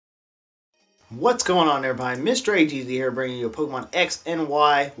What's going on, everybody? MrAGeezie here, bringing you a Pokemon X and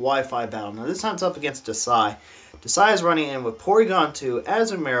Y Wi-Fi battle. Now, this time it's up against Desai. Desai is running in with Porygon 2,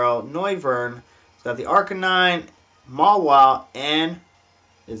 Azumarill, Noivern. It's got the Arcanine, Mawile, and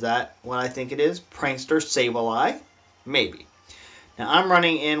is that what I think it is? Prankster Sableye? Maybe. Now, I'm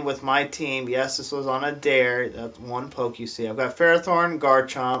running in with my team. Yes, this was on a dare. That's one poke you see. I've got Ferrothorn,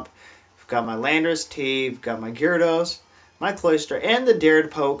 Garchomp. I've got my Landorus T. I've got my Gyarados, my Cloyster, and the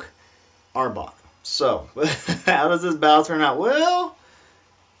dared poke, Arbok. So, how does this battle turn out? Well,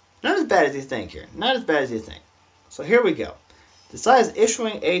 not as bad as you think here. Not as bad as you think. So here we go. Desai is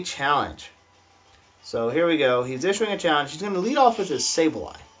issuing a challenge. So here we go. He's issuing a challenge. He's going to lead off with his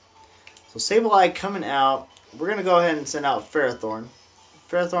Sableye. So Sableye coming out. We're going to go ahead and send out Ferrothorn.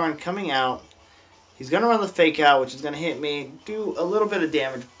 Ferrothorn coming out. He's going to run the Fake Out, which is going to hit me, do a little bit of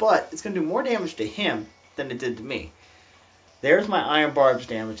damage, but it's going to do more damage to him than it did to me. There's my Iron Barbs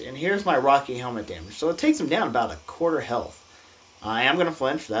damage, and here's my Rocky Helmet damage. So it takes him down about a quarter health. I am going to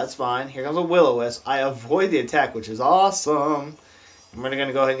flinch. That's fine. Here comes a Will-O-Wisp. I avoid the attack, which is awesome. I'm going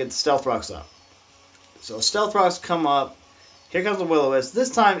to go ahead and get the Stealth Rocks up. So Stealth Rocks come up. Here comes the Will-O-Wisp. This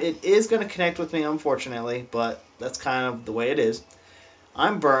time it is going to connect with me, unfortunately, but that's kind of the way it is.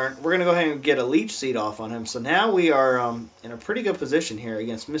 I'm burnt. We're going to go ahead and get a Leech Seed off on him. So now we are in a pretty good position here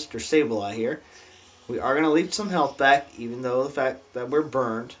against Mr. Sableye here. We are going to leech some health back, even though the fact that we're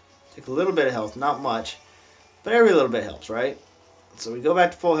burned. Take a little bit of health, not much, but every little bit helps, right? So we go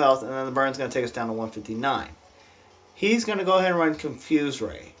back to full health, and then the burn's going to take us down to 159. He's going to go ahead and run Confuse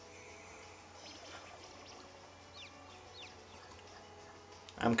Ray.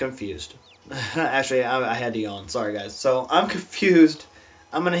 I'm confused. Actually, I had to yawn. Sorry, guys. So I'm confused.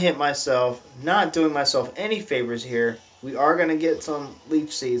 I'm going to hit myself, not doing myself any favors here. We are going to get some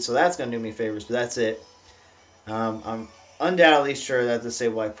Leech Seeds, so that's going to do me favors, but that's it. I'm undoubtedly sure that the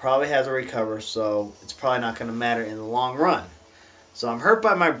Sableye probably has a recover, so it's probably not going to matter in the long run. So I'm hurt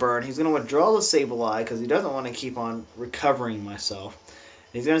by my burn. He's going to withdraw the Sableye because he doesn't want to keep on recovering myself.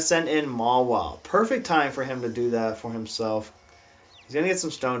 He's going to send in Mawile. Perfect time for him to do that for himself. He's going to get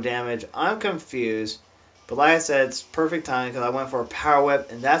some stone damage. I'm confused. But like I said, it's perfect time because I went for a Power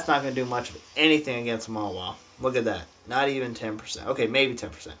Whip, and that's not going to do much of anything against Mawile. Look at that. Not even 10%. Okay, maybe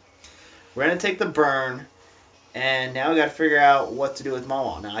 10%. We're going to take the burn, and now we got to figure out what to do with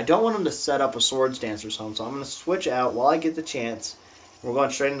Mawile. Now, I don't want him to set up a Swords Dance or something, so I'm going to switch out while I get the chance. We're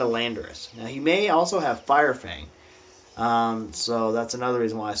going straight into Landorus. Now, he may also have Fire Fang, so that's another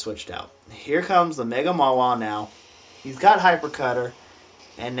reason why I switched out. Here comes the Mega Mawile now. He's got Hyper Cutter,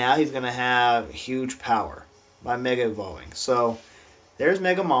 and now he's going to have huge power by Mega Evolving. So there's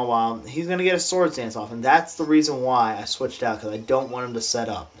Mega Mawile. He's going to get a Swords Dance off, and that's the reason why I switched out, because I don't want him to set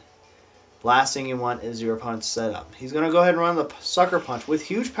up. Last thing you want is your opponent to set up. He's going to go ahead and run the Sucker Punch. With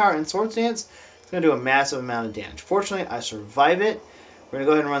huge power and Swords Dance, it's going to do a massive amount of damage. Fortunately, I survive it. We're going to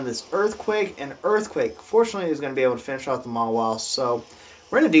go ahead and run this Earthquake, and Earthquake, fortunately, is going to be able to finish off the Mawile, so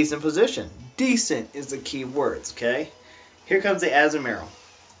we're in a decent position. Decent is the key words, okay? Here comes the Azumarill.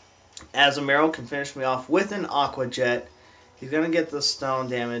 Azumarill can finish me off with an Aqua Jet. He's going to get the stone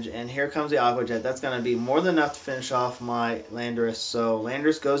damage, and here comes the Aqua Jet. That's going to be more than enough to finish off my Landorus, so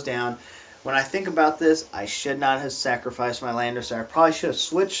Landorus goes down. When I think about this, I should not have sacrificed my Landorus. I probably should have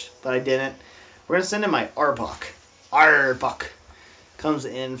switched, but I didn't. We're going to send in my Arbok. Arbok comes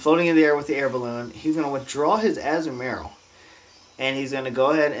in, floating in the air with the air balloon. He's going to withdraw his Azumarill, and he's going to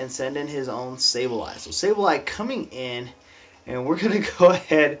go ahead and send in his own Sableye. So Sableye coming in, and we're going to go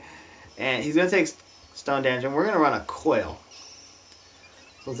ahead, and he's going to take stone damage, and we're going to run a Coil.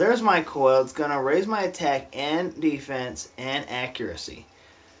 So there's my Coil. It's going to raise my attack and defense and accuracy.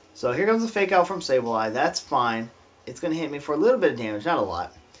 So here comes the Fake Out from Sableye. That's fine. It's going to hit me for a little bit of damage, not a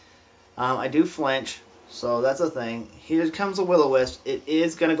lot. I do flinch, so that's a thing. Here comes the Will-O-Wisp. It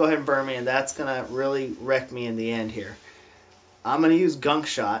is going to go ahead and burn me, and that's going to really wreck me in the end here. I'm going to use Gunk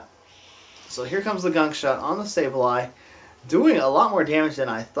Shot. So here comes the Gunk Shot on the Sableye, doing a lot more damage than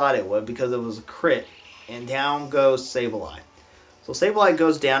I thought it would because it was a crit. And down goes Sableye. So Sableye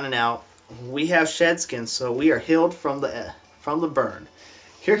goes down and out. We have Shed Skin, so we are healed from the burn.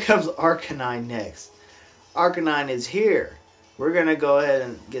 Here comes Arcanine next. Arcanine is here. We're going to go ahead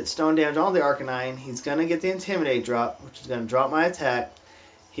and get stone damage on the Arcanine. He's going to get the Intimidate drop, which is going to drop my attack.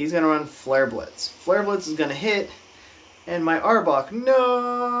 He's going to run Flare Blitz. Flare Blitz is going to hit, and my Arbok,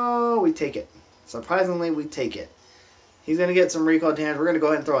 no, we take it. Surprisingly, we take it. He's going to get some recall damage. We're going to go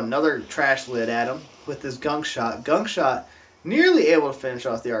ahead and throw another Trash Lid at him with this Gunk Shot. Gunk Shot nearly able to finish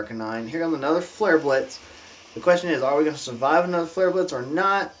off the Arcanine. Here comes another Flare Blitz. The question is, are we going to survive another Flare Blitz or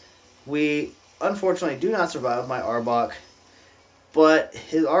not? We, unfortunately, do not survive my Arbok. But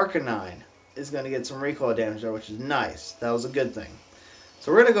his Arcanine is going to get some recoil damage there, which is nice. That was a good thing.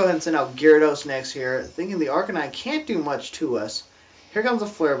 So we're going to go ahead and send out Gyarados next here, thinking the Arcanine can't do much to us. Here comes a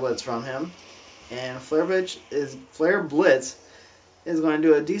Flare Blitz from him, and Flare Blitz is going to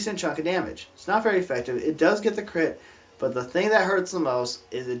do a decent chunk of damage. It's not very effective. It does get the crit, but the thing that hurts the most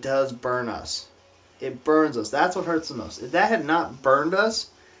is it does burn us. It burns us. That's what hurts the most. If that had not burned us,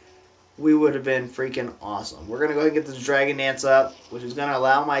 we would have been freaking awesome. We're going to go ahead and get this Dragon Dance up, which is going to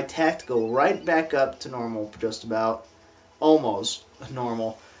allow my attack to go right back up to normal, just about. Almost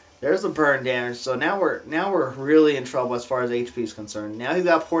normal. There's the burn damage. So now we're really in trouble as far as HP is concerned. Now he's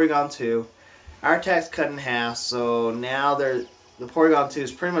got Porygon 2. Our attack's cut in half, so now the Porygon 2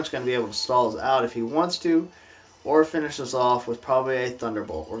 is pretty much going to be able to stall us out if he wants to, or finish us off with probably a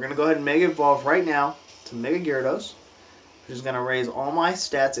Thunderbolt. We're going to go ahead and Mega Evolve right now to Mega Gyarados, which is going to raise all my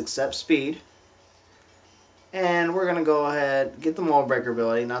stats except speed. And we're going to go ahead, get the Mold Breaker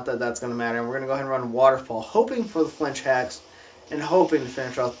ability, not that that's going to matter. And we're going to go ahead and run Waterfall, hoping for the flinch hacks and hoping to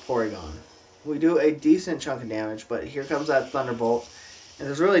finish off the Porygon. We do a decent chunk of damage, but here comes that Thunderbolt. And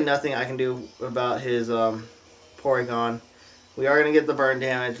there's really nothing I can do about his Porygon. We are going to get the burn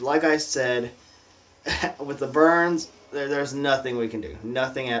damage. Like I said, with the burns, there's nothing we can do.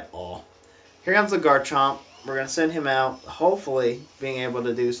 Nothing at all. Here comes the Garchomp. We're going to send him out, hopefully being able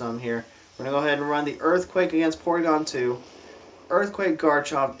to do some here. We're going to go ahead and run the Earthquake against Porygon 2. Earthquake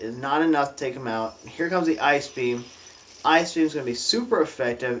Garchomp is not enough to take him out. Here comes the Ice Beam. Ice Beam is going to be super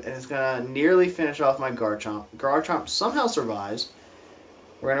effective, and it's going to nearly finish off my Garchomp. Garchomp somehow survives.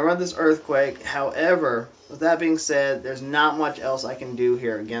 We're going to run this Earthquake. However, with that being said, there's not much else I can do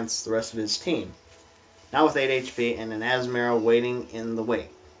here against the rest of his team. Not with 8 HP and an Azumarill waiting in the wait.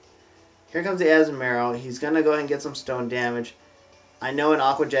 Here comes the Azumarill. He's going to go ahead and get some stone damage. I know an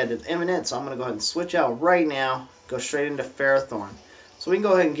Aqua Jet is imminent, so I'm going to go ahead and switch out right now. Go straight into Ferrothorn. So we can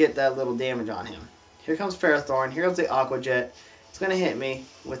go ahead and get that little damage on him. Here comes Ferrothorn. Here comes the Aqua Jet. It's going to hit me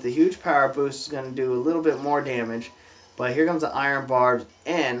with the huge power boost. It's going to do a little bit more damage. But here comes the Iron Barbs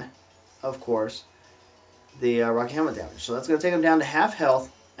and, of course, the Rocky Helmet damage. So that's going to take him down to half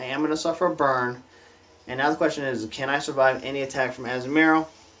health. I am going to suffer a burn. And now the question is, can I survive any attack from Azumarill?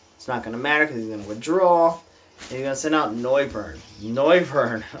 It's not going to matter because he's going to withdraw. And he's going to send out Noivern.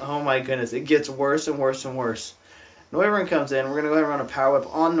 Noivern. Oh my goodness. It gets worse and worse and worse. Noivern comes in. We're going to go ahead and run a Power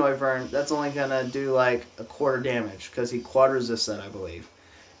Whip on Noivern. That's only going to do like a quarter damage because he quad resists that, I believe.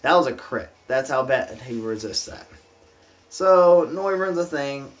 That was a crit. That's how bad he resists that. So, Noivern's a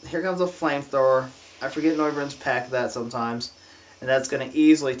thing. Here comes a Flamethrower. I forget Noivern's pack that sometimes. And that's going to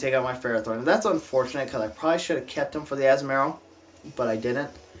easily take out my Ferrothorn. And that's unfortunate because I probably should have kept him for the Azumarill. But I didn't.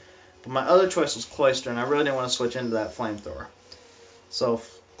 But my other choice was Cloyster, and I really didn't want to switch into that Flamethrower. So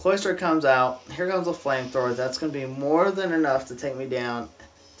Cloyster comes out. Here comes a Flamethrower. That's going to be more than enough to take me down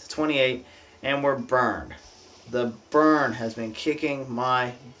to 28, and we're burned. The burn has been kicking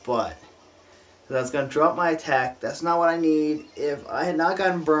my butt. So that's going to drop my attack. That's not what I need. If I had not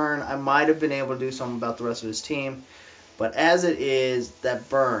gotten burned, I might have been able to do something about the rest of his team. But as it is, that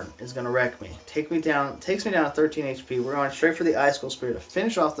burn is going to wreck me. Takes me down to 13 HP. We're going straight for the Icicle Spear to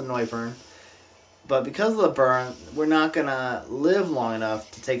finish off the Noivern. But because of the burn, we're not going to live long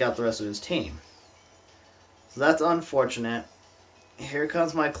enough to take out the rest of his team. So that's unfortunate. Here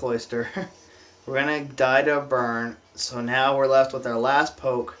comes my Cloyster. We're going to die to a burn. So now we're left with our last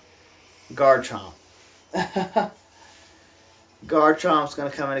poke, Garchomp. Garchomp's going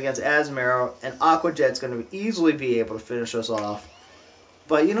to come in against Azumarill, and Aqua Jet's going to easily be able to finish us off.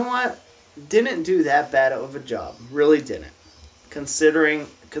 But you know what? Didn't do that bad of a job. Really didn't. Considering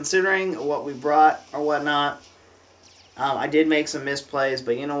what we brought or whatnot, I did make some misplays,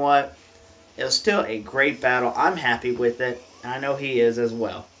 but you know what? It was still a great battle. I'm happy with it, and I know he is as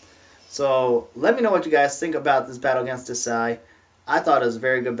well. So let me know what you guys think about this battle against Desai. I thought it was a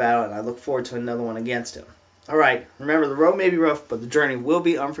very good battle, and I look forward to another one against him. Alright, remember the road may be rough, but the journey will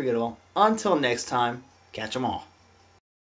be unforgettable. Until next time, catch 'em all.